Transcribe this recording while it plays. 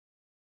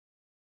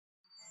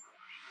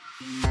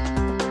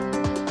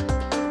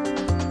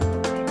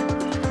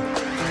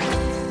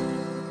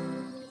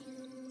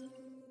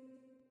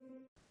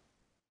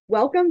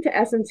Welcome to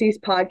S&C's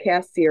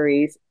podcast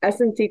series,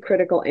 S&C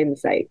Critical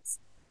Insights.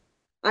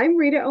 I'm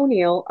Rita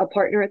O'Neill, a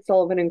partner at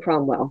Sullivan &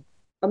 Cromwell.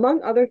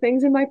 Among other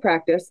things in my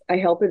practice, I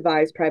help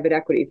advise private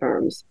equity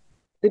firms.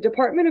 The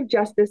Department of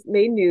Justice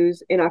made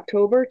news in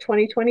October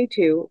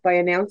 2022 by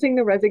announcing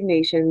the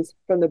resignations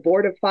from the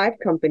board of 5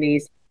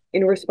 companies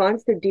in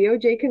response to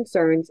DOJ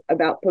concerns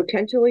about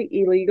potentially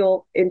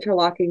illegal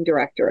interlocking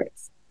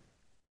directorates.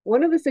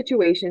 One of the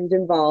situations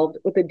involved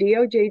what the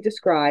DOJ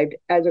described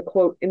as a,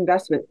 quote,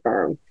 investment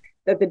firm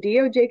that the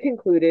DOJ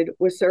concluded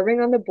was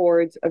serving on the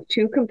boards of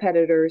 2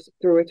 competitors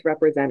through its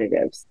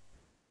representatives.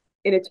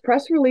 In its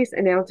press release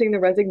announcing the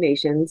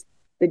resignations,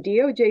 the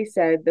DOJ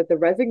said that the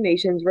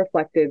resignations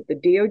reflected the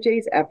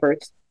DOJ's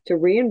efforts to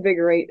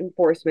reinvigorate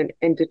enforcement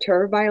and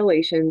deter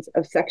violations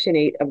of Section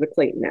 8 of the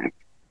Clayton Act.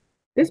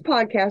 This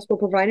podcast will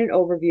provide an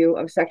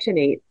overview of Section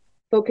 8,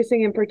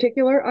 focusing in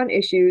particular on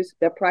issues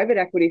that private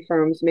equity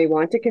firms may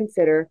want to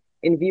consider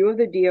in view of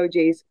the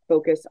DOJ's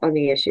focus on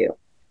the issue.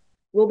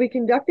 We'll be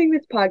conducting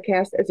this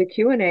podcast as a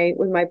Q&A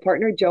with my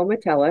partner, Joe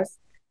Metellus,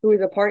 who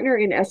is a partner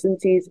in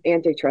S&C's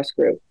antitrust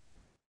group.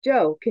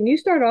 Joe, can you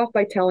start off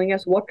by telling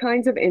us what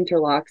kinds of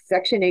interlocks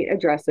Section 8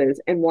 addresses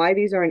and why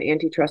these are an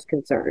antitrust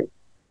concern?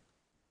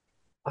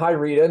 Hi,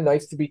 Rita.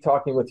 Nice to be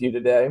talking with you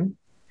today.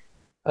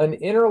 An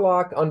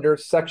interlock under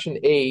Section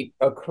 8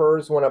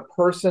 occurs when a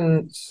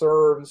person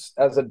serves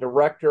as a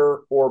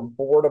director or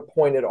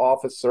board-appointed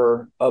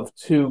officer of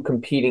 2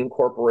 competing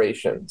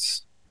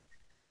corporations.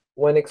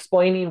 When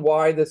explaining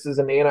why this is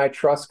an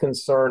antitrust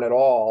concern at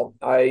all,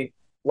 I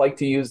like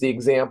to use the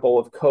example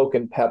of Coke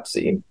and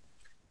Pepsi.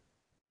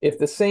 If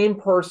the same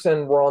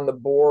person were on the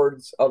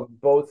boards of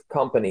both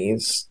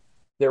companies,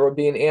 there would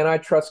be an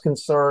antitrust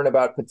concern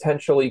about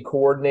potentially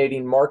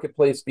coordinating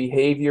marketplace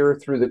behavior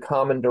through the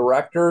common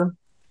director,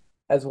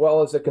 as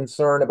well as a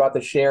concern about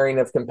the sharing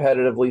of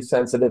competitively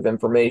sensitive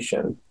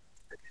information.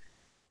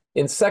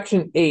 In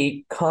Section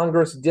 8,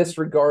 Congress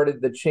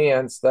disregarded the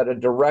chance that a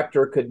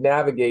director could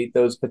navigate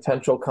those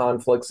potential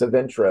conflicts of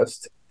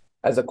interest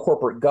as a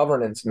corporate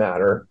governance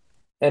matter,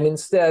 and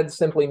instead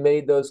simply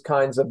made those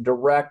kinds of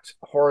direct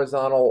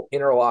horizontal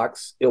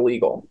interlocks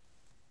illegal.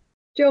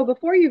 Joe,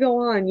 before you go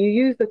on, you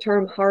use the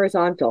term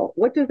horizontal.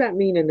 What does that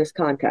mean in this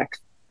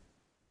context?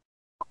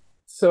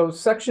 So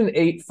Section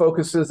 8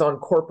 focuses on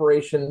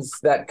corporations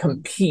that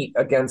compete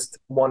against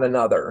one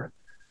another.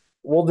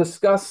 We'll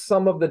discuss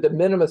some of the de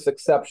minimis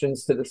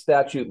exceptions to the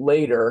statute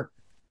later,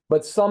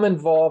 but some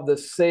involve the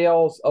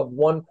sales of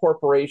one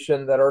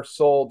corporation that are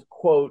sold,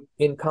 quote,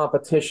 in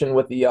competition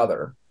with the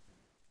other.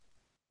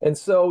 And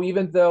so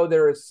even though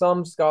there is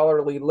some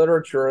scholarly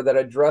literature that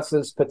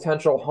addresses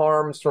potential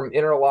harms from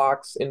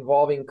interlocks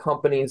involving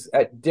companies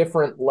at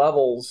different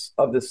levels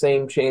of the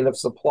same chain of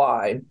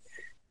supply,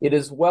 it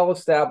is well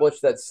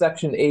established that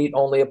Section 8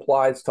 only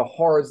applies to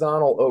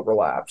horizontal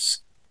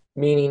overlaps,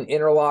 meaning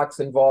interlocks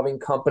involving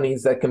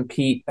companies that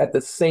compete at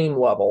the same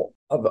level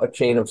of a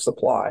chain of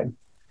supply.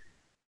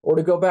 Or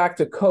to go back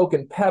to Coke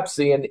and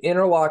Pepsi, an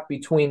interlock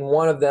between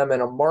one of them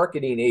and a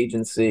marketing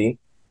agency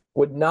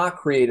would not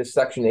create a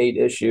Section 8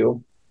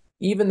 issue,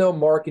 even though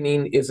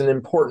marketing is an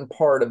important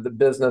part of the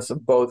business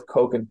of both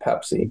Coke and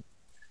Pepsi.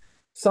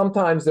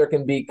 Sometimes there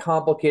can be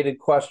complicated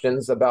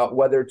questions about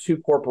whether 2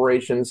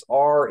 corporations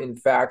are, in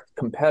fact,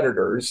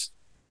 competitors,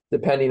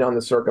 depending on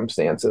the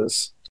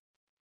circumstances.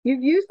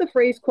 You've used the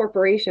phrase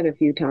corporation a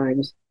few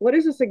times. What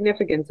is the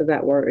significance of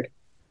that word?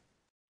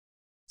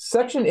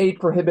 Section 8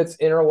 prohibits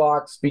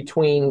interlocks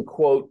between,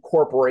 quote,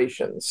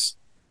 corporations.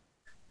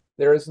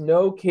 There is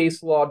no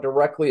case law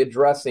directly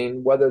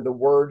addressing whether the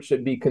word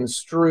should be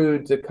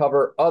construed to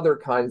cover other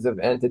kinds of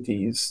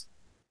entities,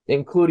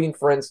 including,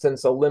 for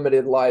instance, a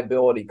limited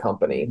liability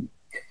company.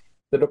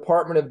 The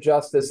Department of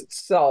Justice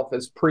itself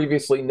has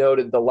previously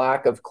noted the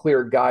lack of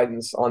clear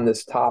guidance on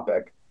this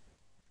topic.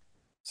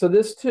 So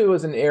this, too,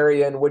 is an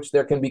area in which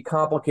there can be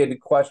complicated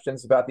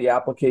questions about the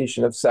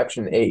application of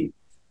Section 8.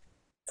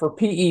 For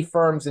PE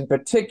firms in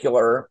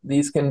particular,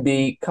 these can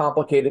be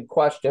complicated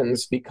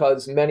questions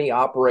because many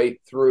operate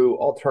through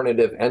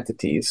alternative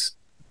entities.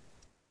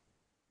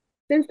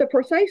 Since the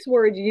precise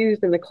words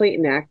used in the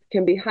Clayton Act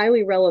can be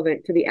highly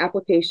relevant to the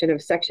application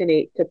of Section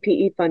 8 to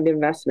PE fund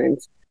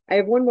investments, I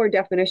have one more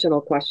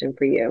definitional question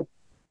for you.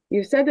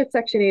 You said that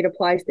Section 8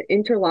 applies to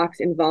interlocks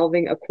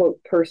involving a,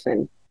 quote,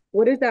 person.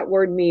 What does that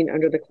word mean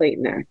under the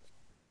Clayton Act?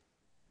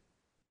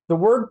 The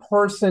word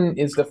person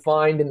is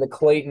defined in the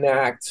Clayton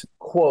Act,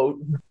 quote,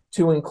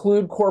 to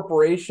include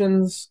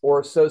corporations or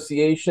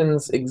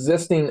associations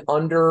existing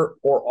under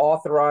or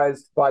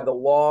authorized by the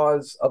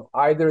laws of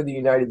either the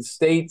United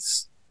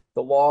States,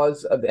 the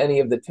laws of any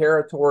of the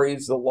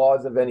territories, the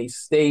laws of any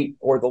state,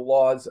 or the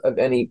laws of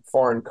any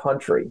foreign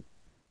country.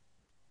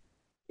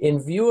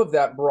 In view of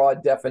that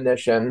broad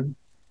definition,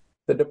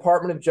 the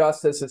Department of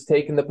Justice has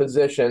taken the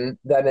position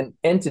that an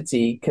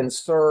entity can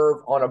serve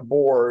on a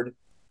board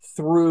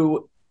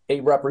through a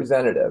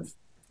representative.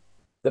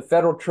 The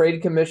Federal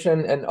Trade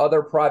Commission and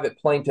other private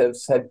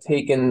plaintiffs had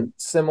taken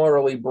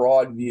similarly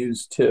broad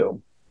views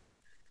too.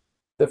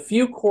 The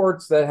few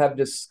courts that have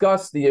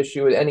discussed the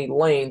issue at any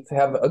length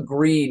have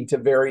agreed to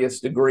various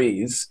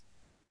degrees,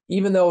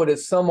 even though it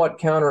is somewhat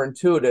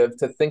counterintuitive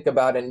to think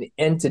about an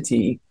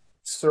entity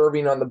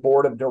serving on the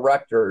board of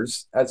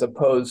directors as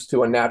opposed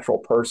to a natural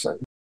person.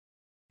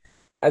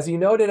 As you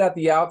noted at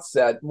the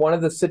outset, one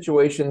of the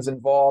situations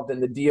involved in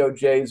the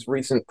DOJ's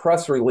recent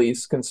press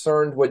release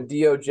concerned what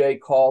DOJ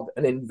called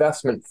an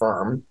investment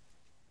firm,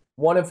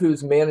 one of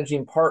whose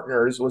managing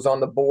partners was on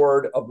the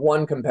board of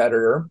one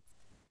competitor,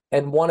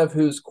 and one of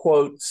whose,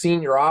 quote,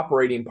 senior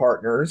operating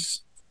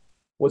partners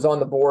was on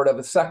the board of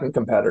a second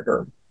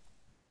competitor.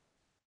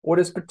 What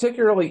is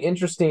particularly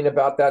interesting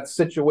about that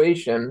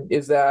situation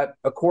is that,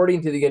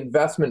 according to the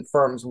investment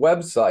firm's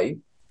website,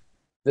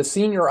 the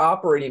senior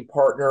operating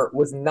partner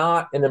was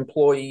not an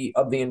employee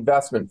of the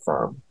investment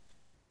firm.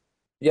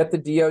 Yet the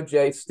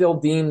DOJ still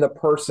deemed the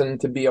person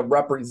to be a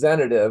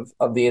representative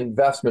of the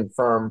investment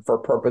firm for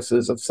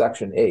purposes of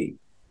Section 8.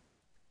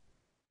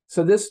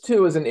 So this,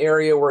 too, is an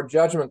area where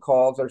judgment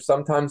calls are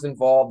sometimes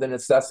involved in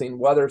assessing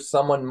whether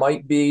someone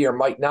might be or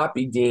might not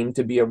be deemed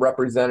to be a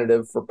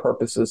representative for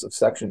purposes of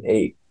Section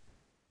 8.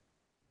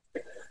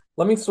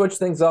 Let me switch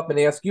things up and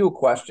ask you a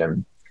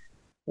question.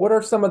 What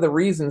are some of the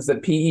reasons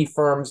that PE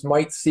firms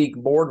might seek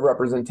board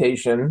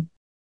representation,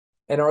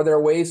 and are there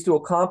ways to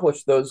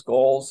accomplish those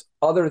goals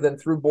other than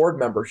through board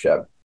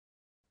membership?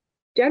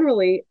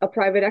 Generally, a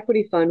private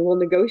equity fund will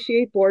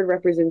negotiate board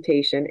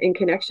representation in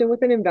connection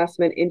with an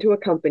investment into a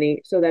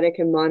company so that it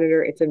can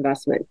monitor its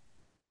investment.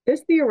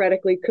 This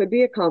theoretically could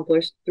be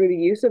accomplished through the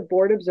use of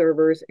board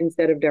observers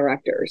instead of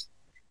directors.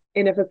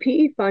 And if a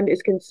PE fund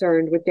is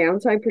concerned with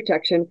downside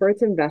protection for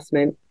its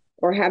investment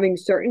or having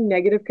certain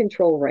negative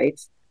control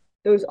rights,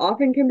 those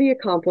often can be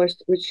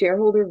accomplished with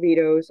shareholder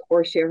vetoes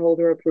or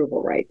shareholder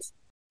approval rights.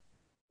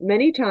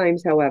 Many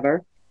times,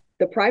 however,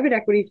 the private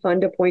equity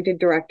fund appointed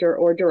director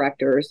or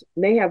directors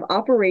may have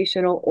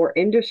operational or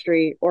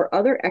industry or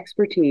other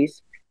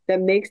expertise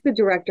that makes the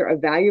director a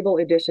valuable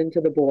addition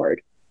to the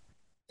board.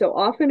 So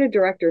often a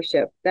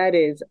directorship, that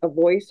is, a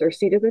voice or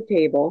seat at the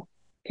table,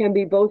 can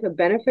be both a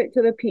benefit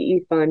to the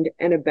PE fund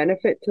and a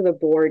benefit to the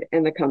board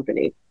and the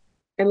company.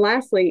 And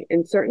lastly,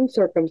 in certain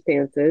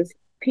circumstances,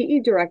 PE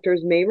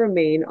directors may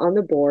remain on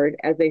the board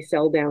as they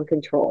sell down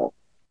control,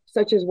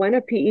 such as when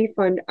a PE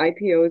fund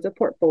IPOs a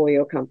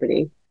portfolio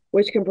company,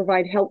 which can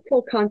provide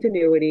helpful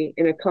continuity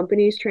in a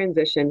company's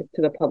transition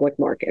to the public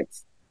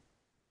markets.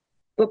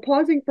 But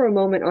pausing for a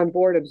moment on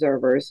board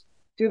observers,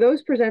 do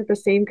those present the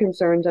same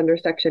concerns under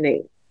Section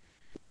 8?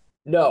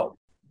 No,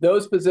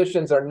 those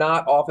positions are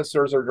not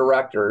officers or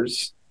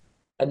directors,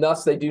 and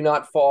thus they do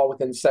not fall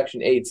within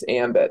Section 8's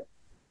ambit.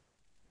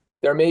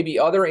 There may be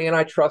other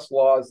antitrust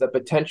laws that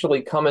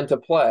potentially come into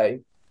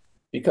play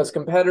because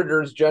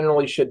competitors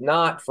generally should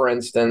not, for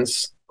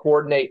instance,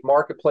 coordinate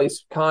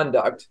marketplace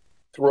conduct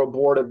through a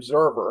board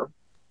observer,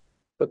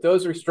 but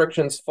those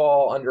restrictions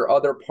fall under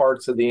other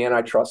parts of the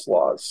antitrust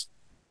laws.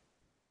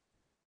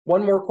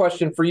 One more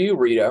question for you,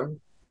 Rita.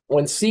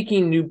 When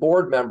seeking new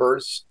board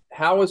members,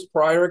 how is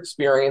prior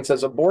experience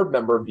as a board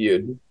member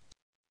viewed?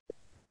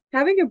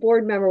 Having a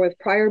board member with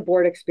prior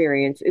board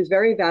experience is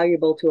very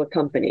valuable to a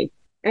company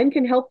and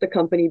can help the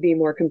company be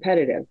more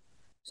competitive.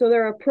 So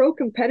there are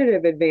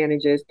pro-competitive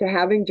advantages to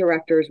having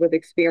directors with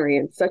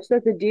experience, such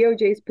that the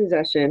DOJ's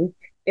possession,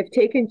 if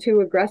taken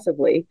too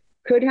aggressively,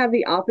 could have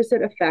the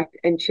opposite effect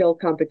and chill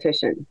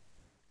competition.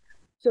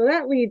 So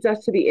that leads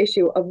us to the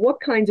issue of what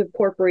kinds of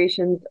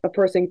corporations a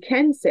person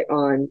can sit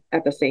on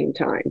at the same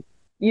time.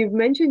 You've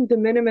mentioned de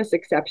minimis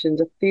exceptions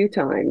a few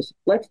times.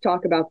 Let's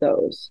talk about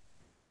those.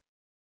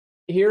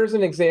 Here's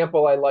an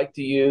example I like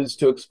to use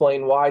to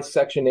explain why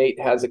Section 8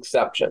 has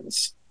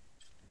exceptions.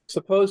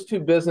 Suppose two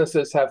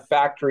businesses have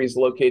factories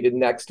located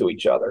next to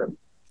each other.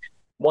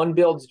 One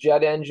builds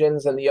jet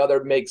engines and the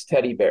other makes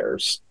teddy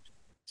bears.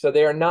 So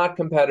they are not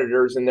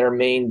competitors in their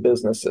main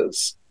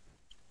businesses.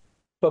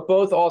 But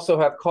both also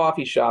have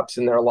coffee shops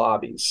in their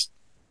lobbies.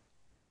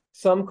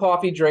 Some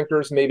coffee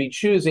drinkers may be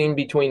choosing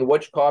between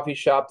which coffee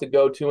shop to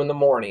go to in the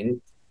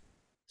morning.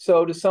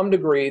 So to some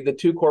degree, the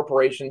two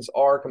corporations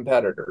are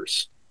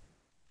competitors.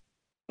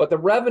 But the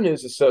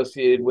revenues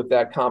associated with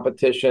that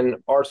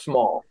competition are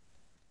small.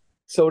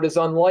 So it is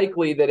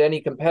unlikely that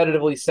any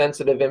competitively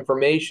sensitive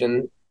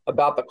information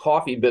about the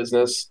coffee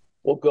business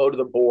will go to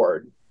the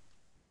board.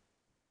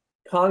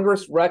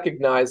 Congress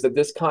recognized that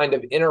this kind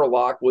of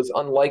interlock was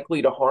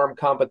unlikely to harm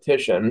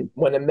competition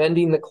when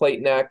amending the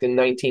Clayton Act in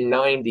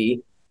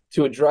 1990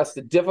 to address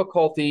the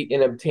difficulty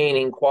in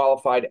obtaining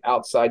qualified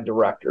outside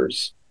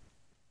directors.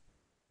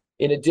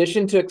 In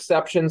addition to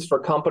exceptions for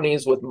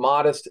companies with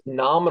modest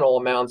nominal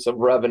amounts of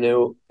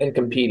revenue and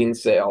competing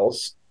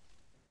sales,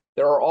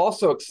 there are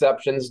also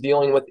exceptions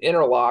dealing with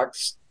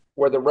interlocks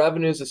where the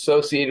revenues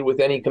associated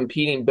with any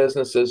competing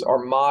businesses are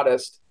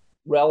modest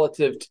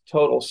relative to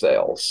total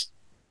sales.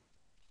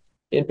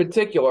 In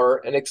particular,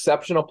 an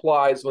exception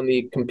applies when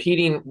the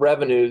competing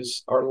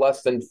revenues are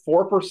less than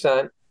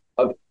 4%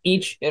 of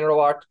each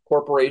interlocked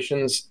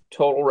corporation's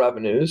total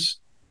revenues,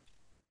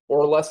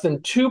 or less than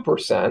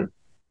 2%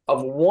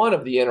 of one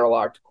of the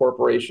interlocked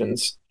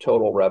corporation's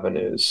total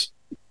revenues.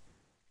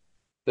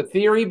 The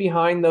theory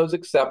behind those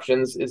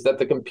exceptions is that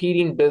the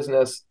competing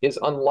business is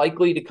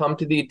unlikely to come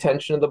to the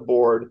attention of the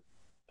board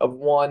of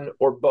one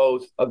or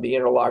both of the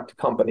interlocked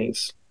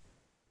companies.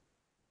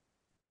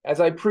 As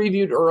I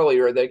previewed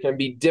earlier, there can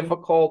be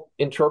difficult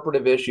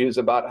interpretive issues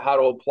about how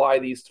to apply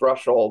these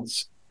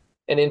thresholds,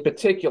 and in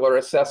particular,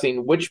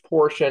 assessing which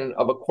portion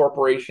of a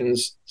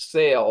corporation's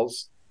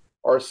sales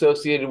are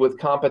associated with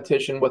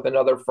competition with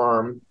another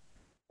firm,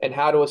 and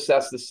how to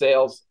assess the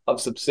sales of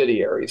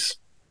subsidiaries.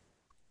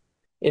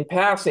 In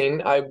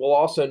passing, I will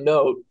also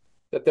note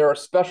that there are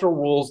special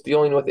rules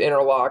dealing with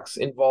interlocks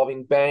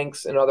involving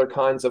banks and other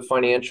kinds of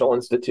financial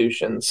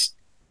institutions.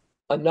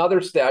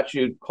 Another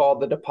statute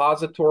called the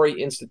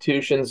Depository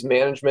Institutions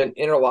Management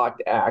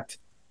Interlocked Act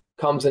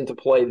comes into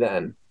play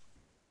then.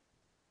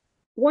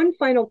 One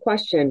final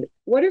question.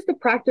 What is the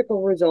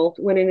practical result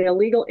when an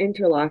illegal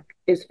interlock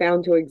is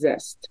found to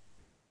exist?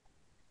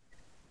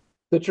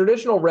 The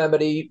traditional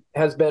remedy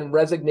has been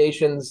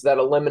resignations that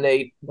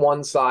eliminate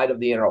one side of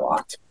the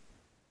interlocked.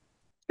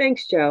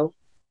 Thanks, Joe.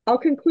 I'll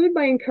conclude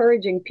by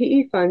encouraging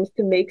PE funds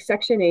to make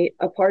Section 8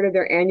 a part of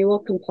their annual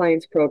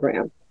compliance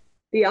program.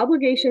 The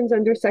obligations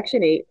under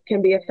Section 8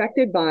 can be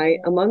affected by,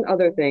 among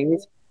other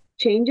things,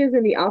 changes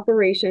in the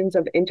operations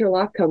of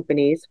interlocked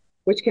companies,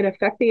 which can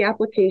affect the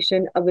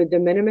application of the de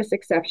minimis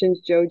exceptions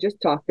Joe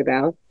just talked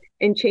about,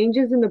 and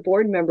changes in the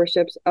board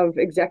memberships of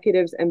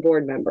executives and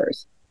board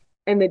members.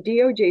 And the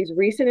DOJ's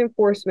recent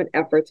enforcement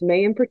efforts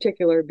may in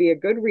particular be a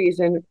good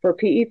reason for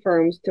PE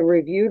firms to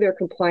review their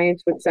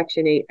compliance with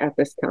Section 8 at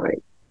this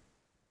time.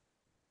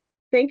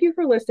 Thank you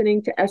for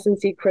listening to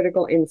S&C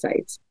Critical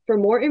Insights. For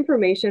more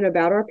information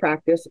about our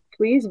practice,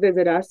 please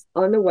visit us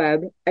on the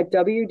web at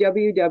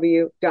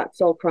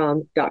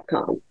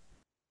www.solcrom.com.